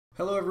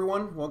Hello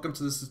everyone, welcome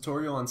to this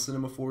tutorial on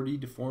Cinema 4D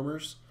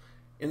Deformers.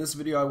 In this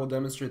video I will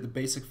demonstrate the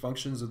basic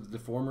functions of the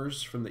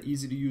deformers, from the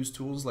easy to use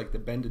tools like the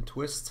bend and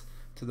twist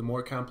to the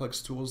more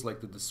complex tools like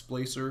the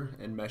displacer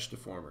and mesh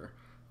deformer.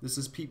 This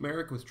is Pete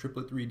Merrick with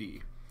Triplet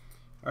 3D.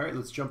 Alright,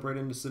 let's jump right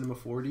into Cinema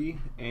 4D,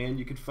 and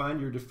you can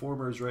find your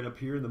deformers right up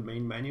here in the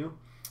main menu.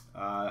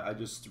 I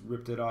just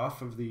ripped it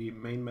off of the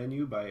main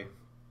menu by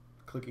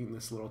clicking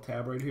this little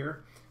tab right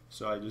here,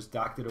 so I just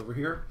docked it over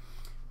here.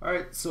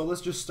 Alright, so let's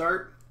just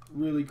start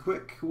really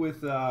quick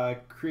with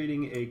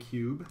creating a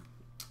cube,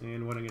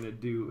 and what I'm going to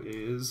do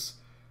is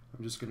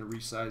I'm just going to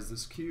resize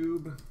this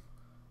cube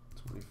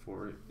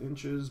 24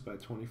 inches by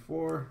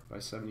 24 by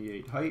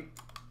 78 height.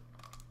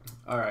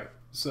 Alright,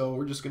 so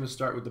we're just going to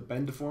start with the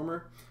bend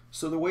deformer.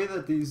 So the way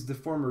that these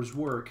deformers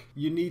work,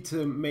 you need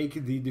to make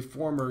the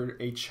deformer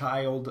a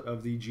child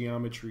of the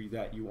geometry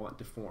that you want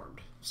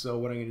deformed. So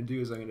what I'm going to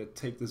do is I'm going to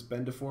take this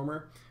bend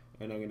deformer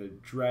and I'm going to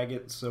drag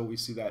it so we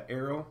see that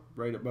arrow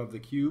right above the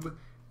cube,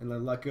 and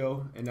then let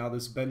go, and now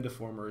this bend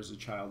deformer is a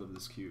child of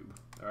this cube.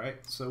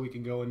 Alright, so we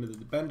can go into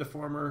the bend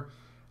deformer.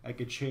 I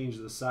could change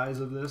the size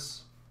of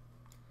this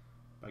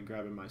by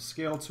grabbing my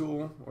scale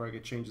tool, or I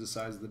could change the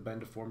size of the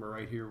bend deformer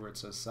right here where it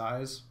says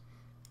size.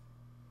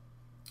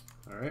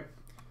 Alright,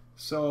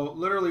 so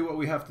literally what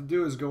we have to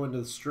do is go into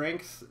the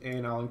strength,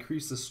 and I'll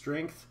increase the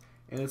strength,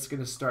 and it's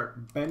going to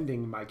start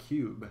bending my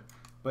cube.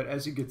 But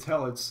as you can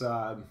tell, it's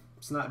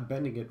not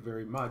bending it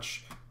very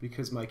much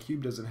because my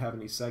cube doesn't have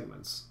any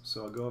segments.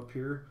 So I'll go up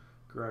here,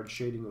 garage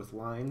shading with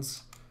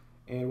lines,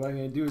 and what I'm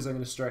going to do is I'm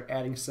going to start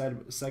adding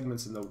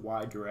segments in the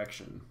Y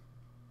direction.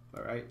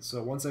 Alright,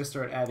 so once I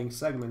start adding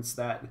segments,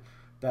 that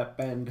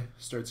bend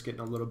starts getting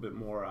a little bit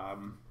more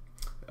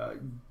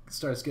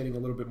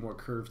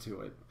curve to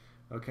it.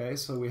 Okay,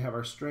 so we have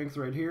our strength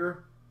right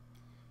here,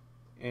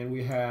 and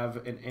we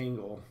have an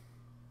angle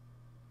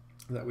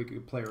that we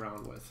could play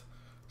around with.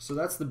 So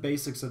that's the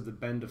basics of the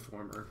bend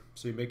deformer.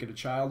 So you make it a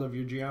child of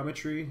your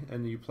geometry,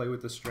 and you play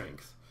with the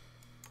strength.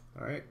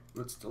 Alright,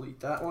 let's delete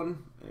that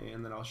one,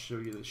 and then I'll show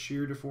you the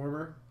shear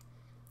deformer.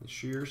 The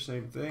shear,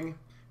 same thing.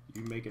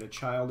 You make it a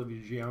child of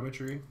your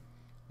geometry,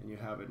 and you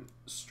have a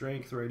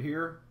strength right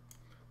here.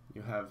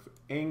 You have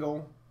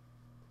angle.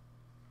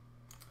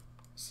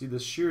 See, the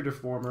shear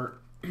deformer,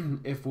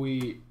 if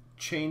we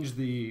change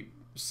the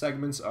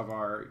segments of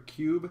our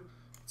cube,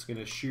 it's going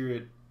to shear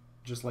it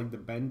just like the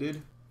bend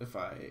did. If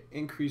I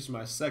increase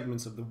my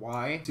segments of the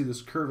Y, see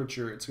this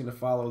curvature, it's going to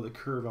follow the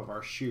curve of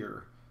our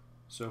shear.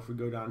 So if we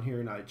go down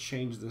here and I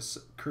change this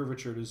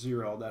curvature to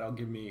 0, that'll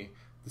give me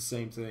the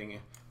same thing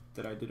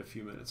that I did a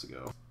few minutes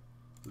ago.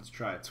 Let's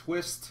try a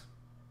twist.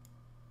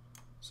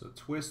 So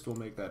twist, will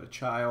make that a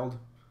child,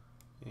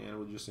 and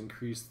we'll just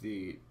increase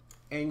the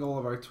angle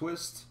of our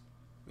twist,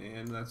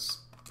 and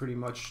that's pretty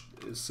much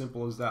as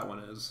simple as that one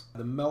is.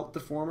 The melt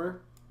deformer.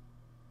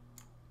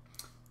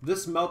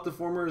 This melt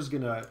deformer is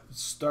going to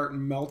start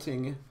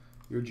melting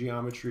your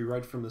geometry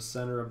right from the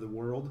center of the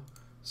world.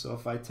 So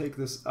if I take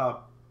this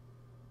up,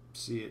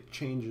 see, it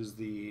changes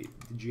the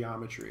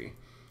geometry.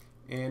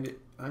 And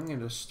I'm going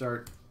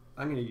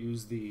to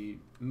use the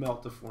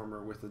melt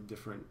deformer with a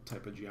different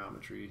type of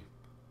geometry.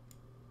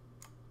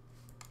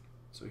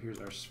 So here's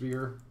our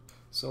sphere.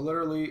 So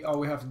literally all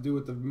we have to do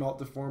with the melt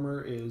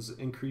deformer is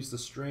increase the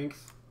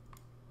strength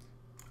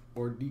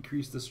or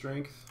decrease the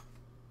strength.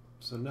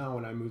 So now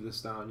when I move this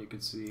down, you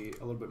can see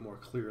a little bit more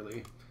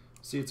clearly.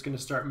 See, it's going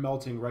to start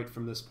melting right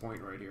from this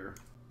point right here.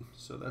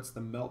 So that's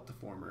the melt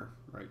deformer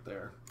right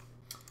there.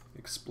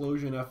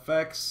 Explosion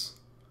FX.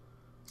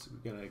 So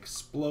we're going to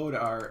explode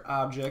our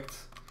object,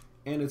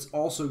 and it's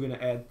also going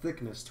to add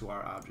thickness to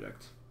our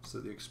object.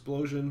 So the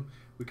explosion,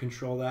 we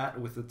control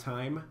that with the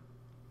time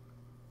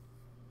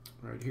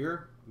right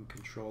here. We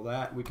control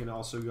that. We can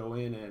also go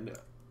in and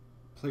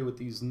play with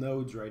these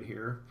nodes right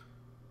here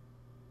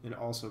and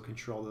also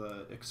control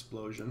the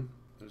explosion.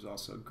 There's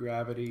also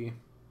gravity,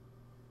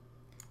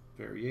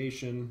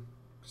 variation,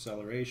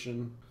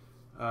 acceleration.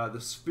 The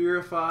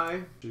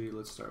spherify,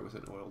 let's start with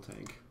an oil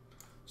tank.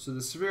 So the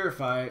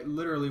spherify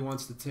literally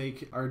wants to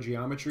take our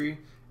geometry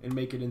and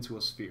make it into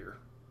a sphere.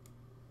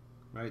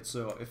 Right,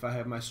 so if I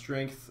have my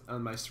strength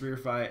on my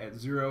spherify at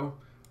 0,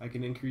 I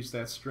can increase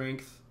that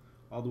strength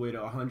all the way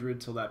to 100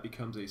 till that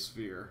becomes a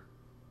sphere.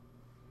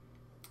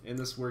 And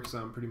this works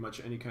on pretty much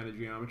any kind of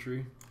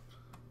geometry.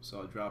 So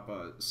I'll drop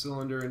a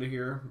cylinder into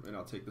here, and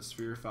I'll take the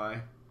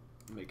spherify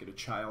and make it a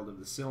child of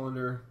the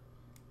cylinder.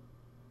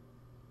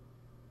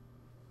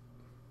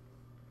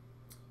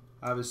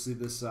 Obviously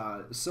this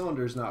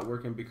cylinder is not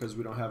working because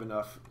we don't have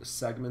enough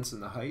segments in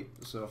the height.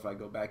 So if I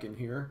go back in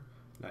here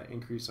and I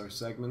increase our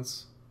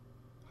segments,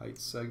 height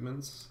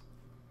segments.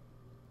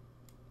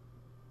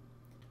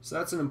 So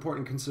that's an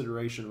important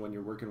consideration when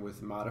you're working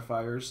with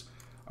modifiers,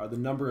 are the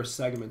number of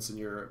segments in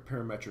your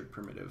parametric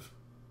primitive.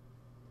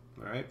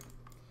 Alright?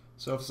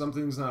 So if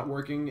something's not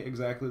working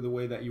exactly the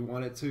way that you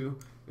want it to,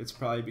 it's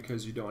probably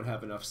because you don't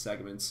have enough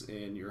segments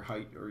in your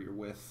height or your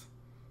width.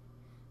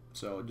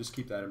 So just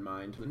keep that in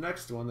mind. The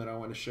next one that I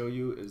want to show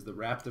you is the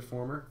wrap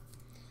deformer.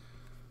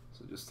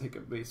 So just take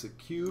a basic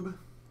cube,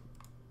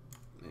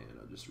 and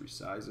just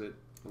resize it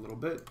a little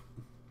bit.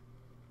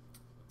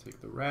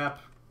 Take the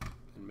wrap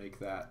and make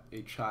that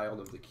a child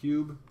of the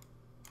cube.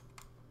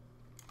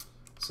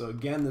 So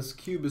again, this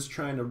cube is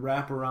trying to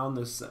wrap around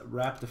this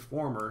wrap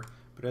deformer,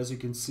 but as you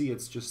can see,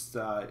 it's just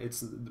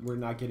we're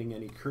not getting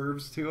any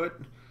curves to it.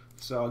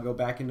 So I'll go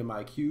back into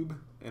my cube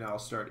and I'll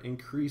start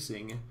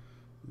increasing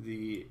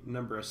the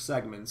number of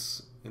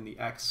segments in the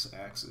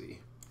x-axis.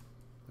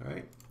 All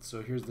right,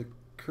 so here's the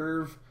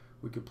curve.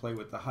 We could play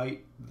with the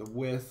height, the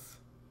width.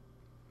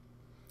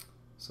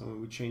 So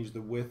when we change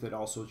the width, it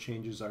also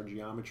changes our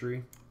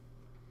geometry.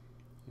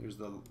 Here's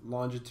the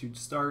longitude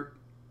start.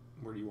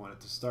 Where do you want it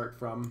to start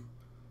from?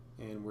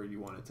 And where do you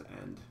want it to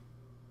end?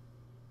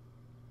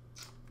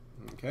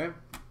 Okay.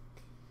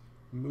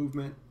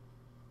 Movement.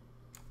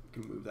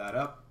 You can move that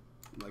up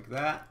like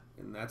that,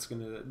 and that's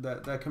gonna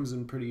that comes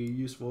in pretty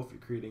useful if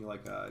you're creating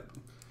like a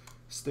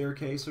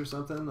staircase or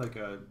something, like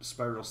a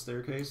spiral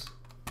staircase.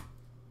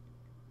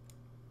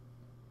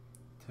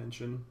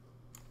 Tension.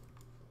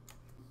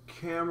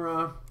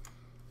 Camera.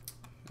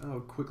 I'll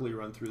quickly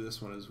run through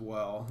this one as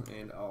well,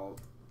 and I'll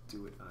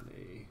do it on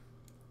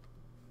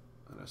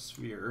a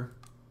sphere.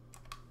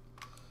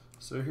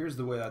 So here's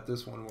the way that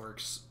this one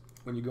works.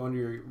 When you go into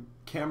your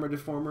camera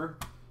deformer,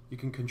 you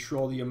can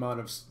control the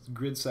amount of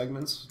grid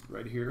segments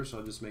right here. So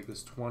I'll just make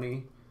this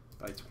 20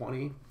 by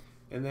 20.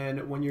 And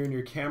then when you're in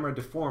your camera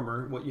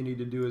deformer, what you need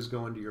to do is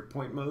go into your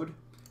point mode,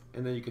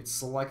 and then you could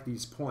select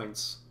these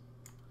points.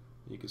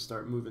 You can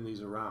start moving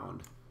these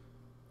around.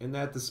 And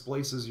that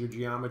displaces your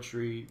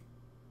geometry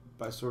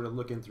by sort of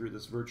looking through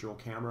this virtual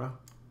camera.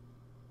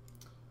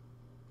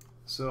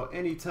 So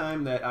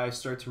anytime that I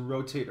start to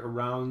rotate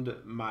around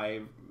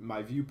my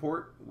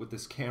viewport with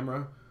this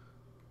camera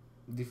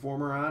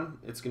deformer on,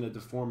 it's going to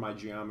deform my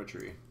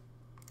geometry.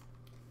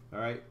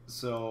 Alright,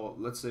 so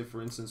let's say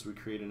for instance we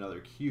create another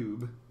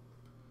cube,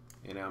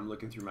 and I'm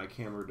looking through my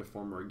camera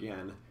deformer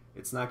again.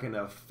 It's not going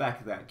to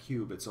affect that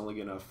cube, it's only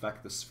going to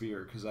affect the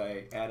sphere because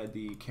I added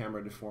the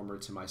camera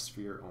deformer to my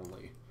sphere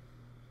only.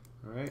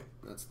 Alright,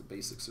 that's the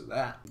basics of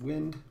that.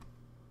 Wind.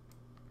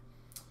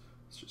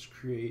 Let's just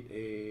create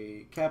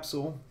a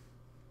capsule,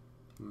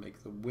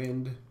 make the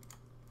wind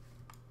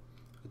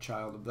a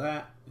child of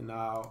that, and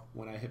now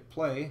when I hit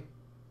play,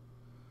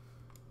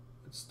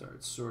 it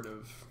starts sort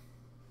of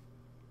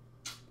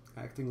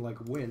acting like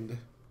wind.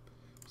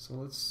 So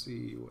let's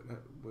see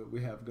what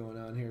we have going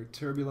on here.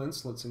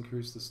 Turbulence, let's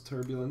increase this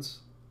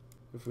turbulence.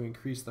 If we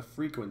increase the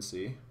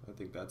frequency, I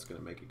think that's going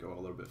to make it go a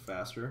little bit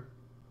faster.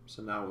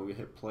 So now when we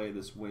hit play,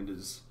 this wind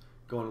is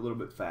going a little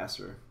bit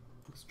faster.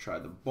 Let's try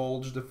the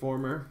bulge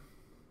deformer.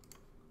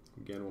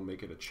 Again, we'll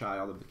make it a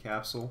child of the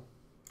capsule,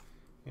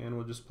 and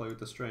we'll just play with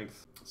the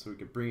strength. So we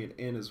could bring it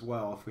in as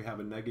well if we have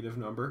a negative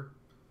number.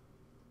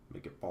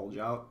 Make it bulge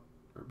out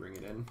or bring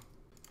it in.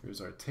 Here's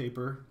our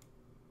taper.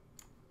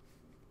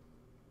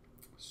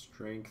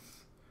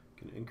 Strength,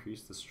 can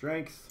increase the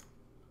strength.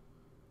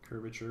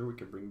 Curvature, we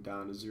could bring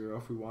down to 0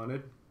 if we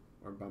wanted,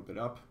 or bump it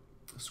up.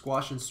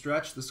 Squash and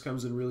stretch, this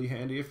comes in really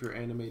handy if you're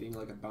animating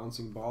like a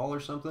bouncing ball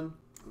or something.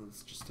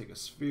 Let's just take a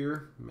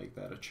sphere, make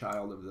that a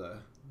child of the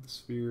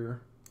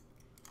sphere.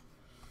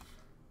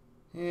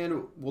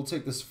 And we'll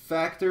take this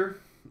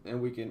factor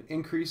and we can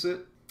increase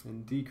it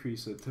and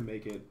decrease it to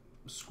make it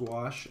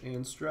squash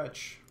and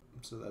stretch.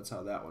 So that's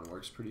how that one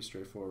works, pretty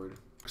straightforward.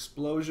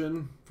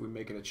 Explosion, if we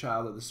make it a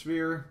child of the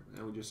sphere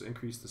and we just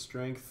increase the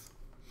strength,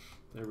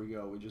 there we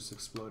go, we just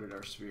exploded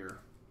our sphere.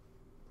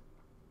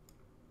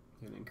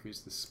 And increase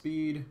the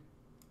speed.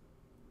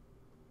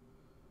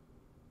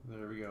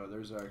 There we go,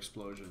 there's our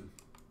explosion.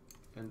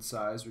 And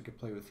size, we could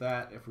play with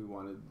that if we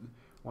wanted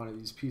one of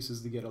these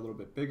pieces to get a little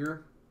bit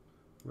bigger.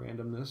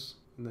 Randomness,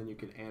 and then you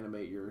can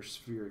animate your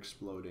sphere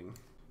exploding.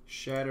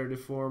 Shatter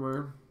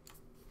deformer.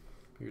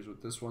 Here's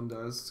what this one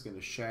does. It's going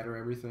to shatter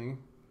everything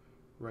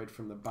right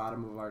from the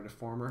bottom of our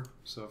deformer.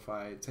 So if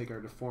I take our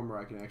deformer,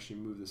 I can actually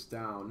move this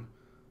down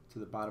to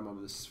the bottom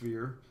of the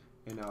sphere,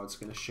 and now it's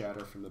going to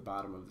shatter from the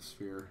bottom of the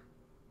sphere.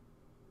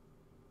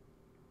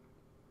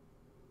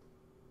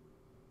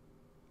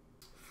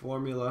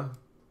 Formula.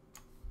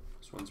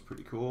 This one's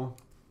pretty cool.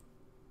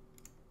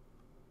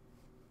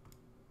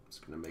 It's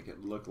going to make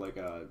it look like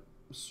a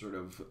sort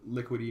of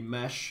liquidy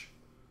mesh.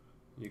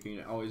 You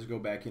can always go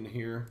back in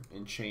here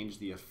and change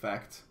the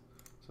effect.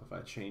 So if I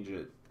change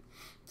it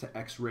to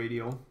X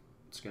radial,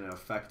 it's going to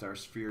affect our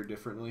sphere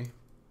differently.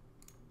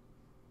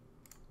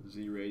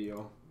 Z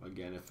radial,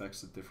 again,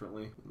 affects it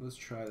differently. Let's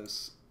try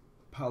this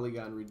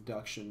polygon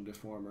reduction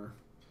deformer.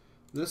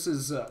 This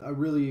is a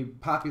really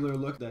popular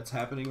look that's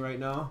happening right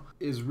now,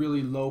 is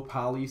really low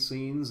poly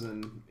scenes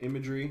and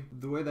imagery.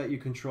 The way that you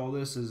control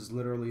this is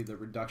literally the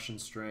reduction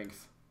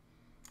strength.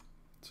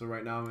 So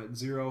right now I'm at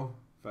 0.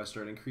 If I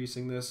start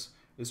increasing this,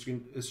 it's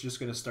just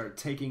going to start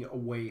taking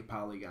away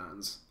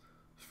polygons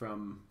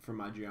from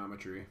my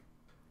geometry.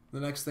 The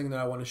next thing that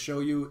I want to show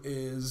you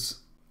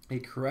is a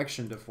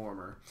correction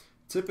deformer.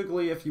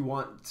 Typically, if you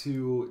want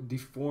to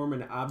deform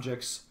an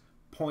object's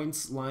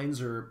points,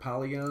 lines, or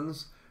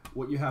polygons,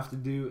 what you have to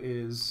do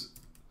is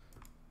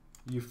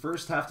You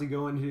first have to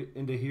go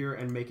into here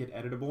and make it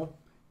editable,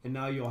 and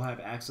now you'll have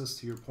access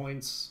to your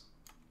points,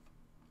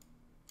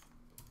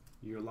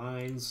 your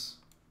lines,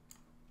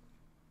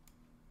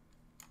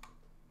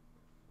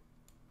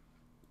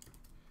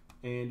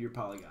 and your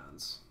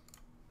polygons.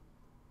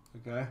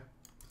 Okay?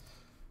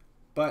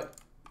 But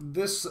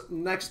this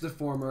next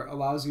deformer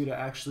allows you to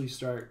actually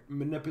start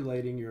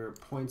manipulating your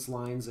points,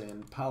 lines,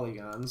 and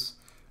polygons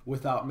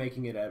without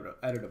making it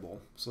editable.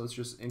 So let's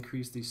just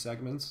increase these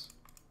segments,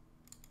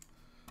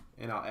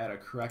 and I'll add a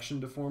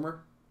correction deformer.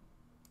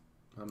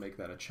 I'll make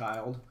that a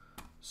child.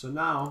 So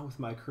now with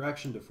my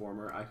correction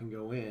deformer, I can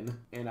go in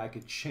and I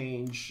could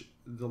change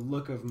the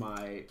look of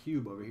my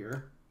cube over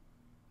here.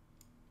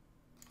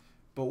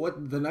 But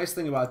what the nice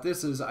thing about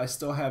this is I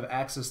still have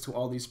access to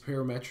all these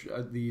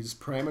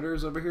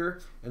parameters over here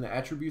in the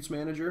attributes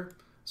manager.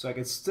 So I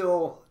could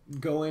still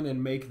go in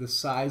and make the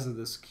size of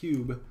this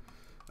cube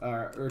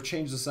or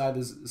change the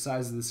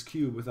size of this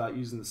cube without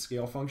using the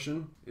scale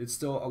function. It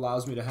still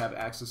allows me to have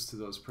access to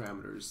those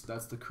parameters.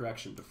 That's the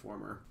correction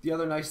deformer. The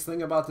other nice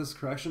thing about this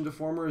correction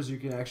deformer is you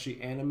can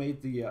actually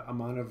animate the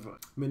amount of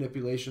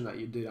manipulation that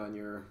you did on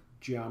your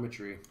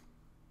geometry.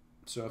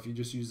 So if you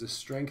just use the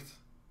strength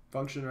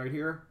function right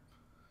here,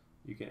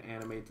 you can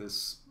animate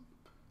this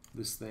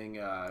thing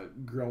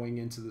growing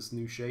into this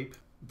new shape.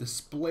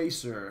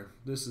 Displacer,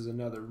 this is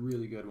another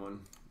really good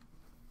one.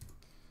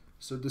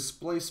 So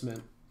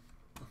displacement,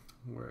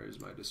 where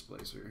is my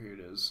displacer? Here it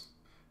is.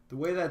 The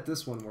way that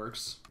this one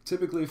works,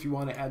 typically if you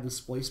want to add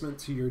displacement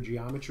to your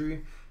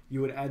geometry,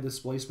 you would add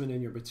displacement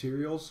in your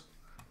materials,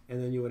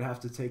 and then you would have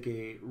to take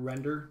a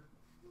render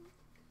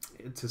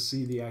to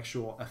see the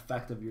actual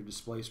effect of your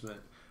displacement.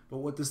 But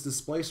what this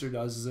displacer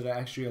does is it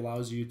actually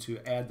allows you to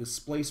add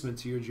displacement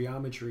to your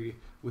geometry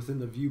within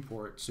the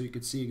viewport so you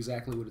can see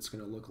exactly what it's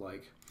going to look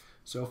like.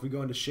 So if we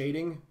go into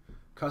shading,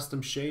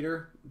 custom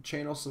shader,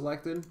 channel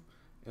selected,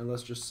 and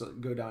let's just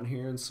go down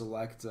here and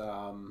select,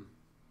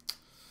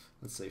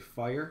 let's say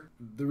fire.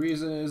 The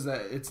reason is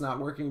that it's not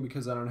working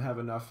because I don't have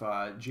enough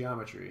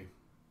geometry.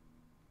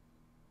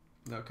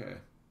 Okay.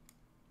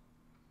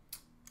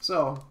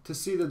 So to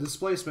see the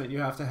displacement, you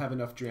have to have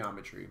enough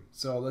geometry.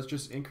 So let's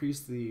just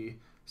increase the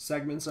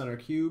segments on our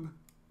cube.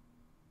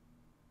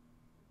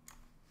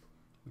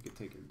 We could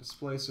take our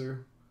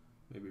displacer,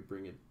 maybe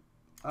bring it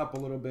up a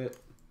little bit,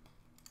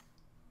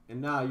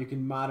 and now you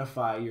can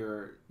modify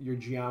your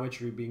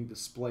geometry being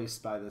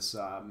displaced by this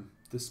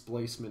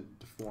displacement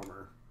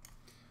deformer.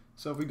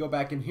 So if we go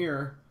back in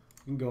here,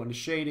 we can go into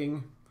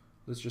shading.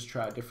 Let's just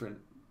try a different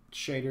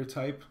shader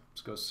type.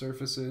 Let's go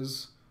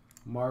surfaces,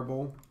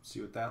 marble,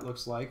 see what that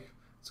looks like.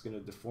 It's going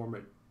to deform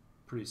it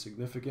pretty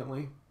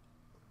significantly.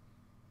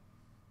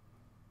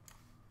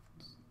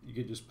 You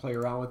could just play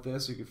around with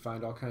this. You could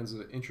find all kinds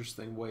of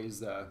interesting ways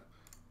to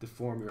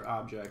deform your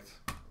object.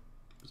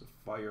 There's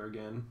a fire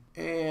again.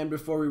 And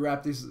before we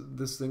wrap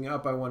this thing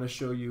up, I want to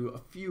show you a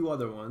few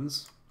other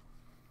ones.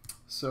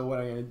 So what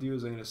I'm going to do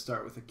is I'm going to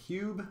start with a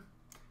cube.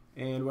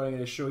 And what I'm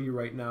going to show you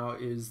right now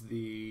is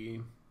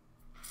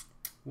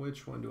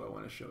which one do I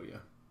want to show you?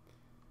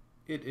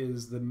 It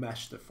is the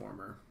mesh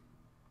deformer.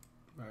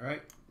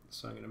 Alright,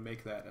 so I'm going to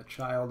make that a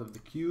child of the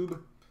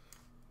cube.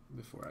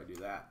 Before I do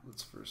that,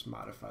 let's first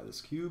modify this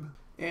cube.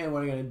 And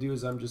what I'm going to do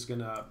is I'm just going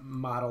to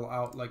model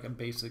out like a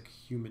basic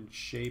human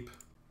shape.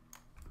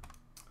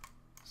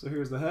 So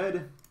here's the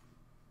head.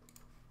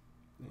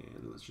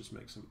 And let's just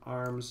make some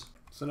arms.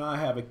 So now I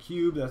have a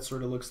cube that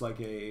sort of looks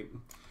like a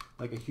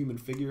human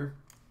figure.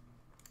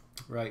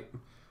 Right?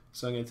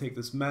 So I'm going to take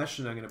this mesh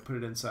and I'm going to put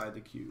it inside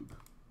the cube.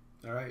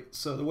 Alright,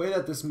 so the way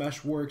that this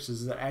mesh works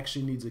is it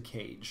actually needs a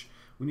cage.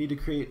 We need to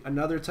create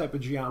another type of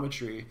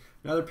geometry,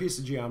 another piece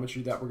of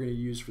geometry that we're going to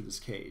use for this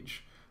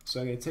cage. So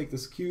I'm going to take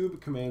this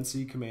cube, Command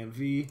C, Command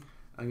V,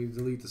 I'm going to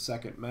delete the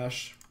second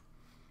mesh,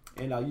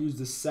 and I'll use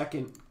the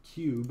second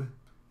cube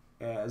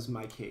as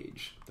my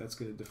cage. That's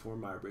going to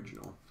deform my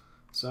original.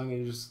 So I'm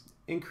going to just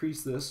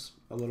increase this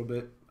a little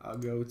bit. I'll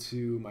go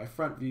to my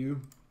front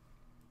view,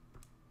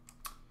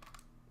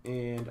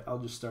 and I'll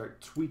just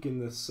start tweaking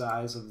the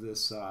size of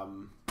this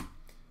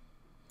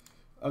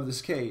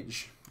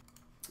cage.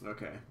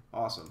 Okay,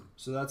 awesome.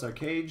 So that's our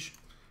cage.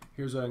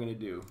 Here's what I'm going to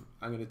do.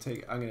 I'm going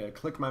to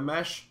click my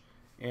mesh,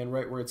 and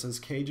right where it says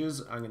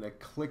cages, I'm going to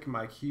click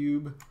my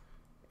cube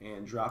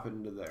and drop it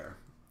into there.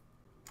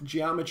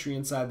 Geometry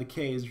inside the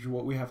cage,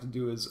 what we have to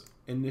do is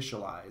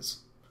initialize.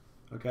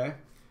 Okay?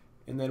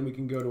 And then we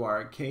can go to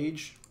our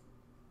cage,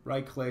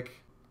 right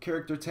click,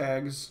 character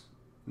tags,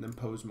 and then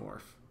pose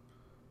morph.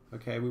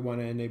 Okay, we want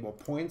to enable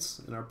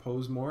points in our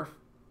pose morph.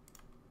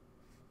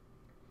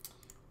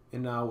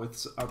 And now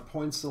with our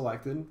points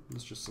selected,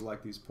 let's just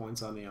select these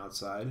points on the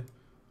outside.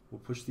 We'll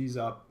push these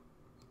up.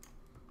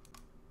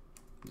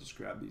 Just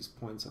grab these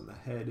points on the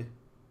head.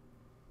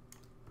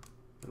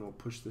 And we'll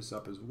push this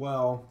up as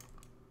well.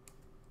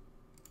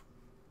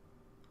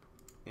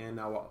 And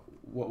now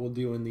what we'll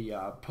do in the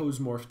pose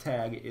morph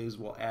tag is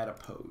we'll add a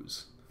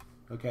pose.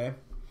 Okay?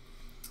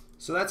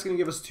 So that's going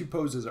to give us two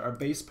poses. Our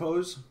base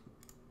pose,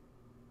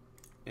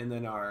 and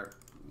then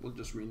we'll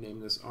just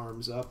rename this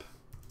arms up.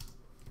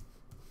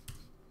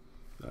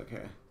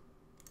 Okay,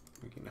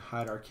 we can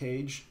hide our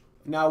cage.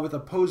 Now with a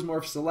pose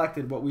morph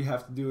selected, what we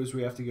have to do is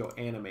we have to go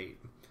animate.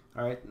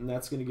 All right, and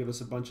that's going to give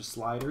us a bunch of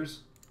sliders.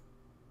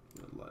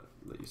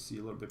 Let you see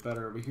a little bit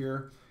better over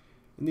here.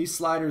 And these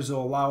sliders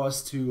will allow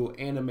us to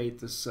animate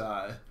this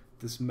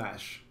this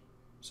mesh.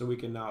 So we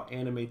can now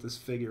animate this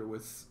figure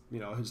with, you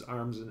know, his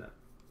arms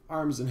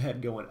and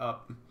head going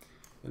up.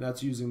 And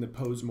that's using the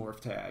pose morph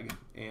tag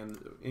and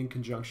in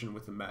conjunction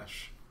with the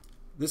mesh.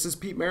 This is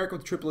Pete Merrick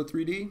with Triplet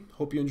 3D.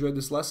 Hope you enjoyed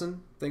this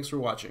lesson. Thanks for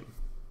watching.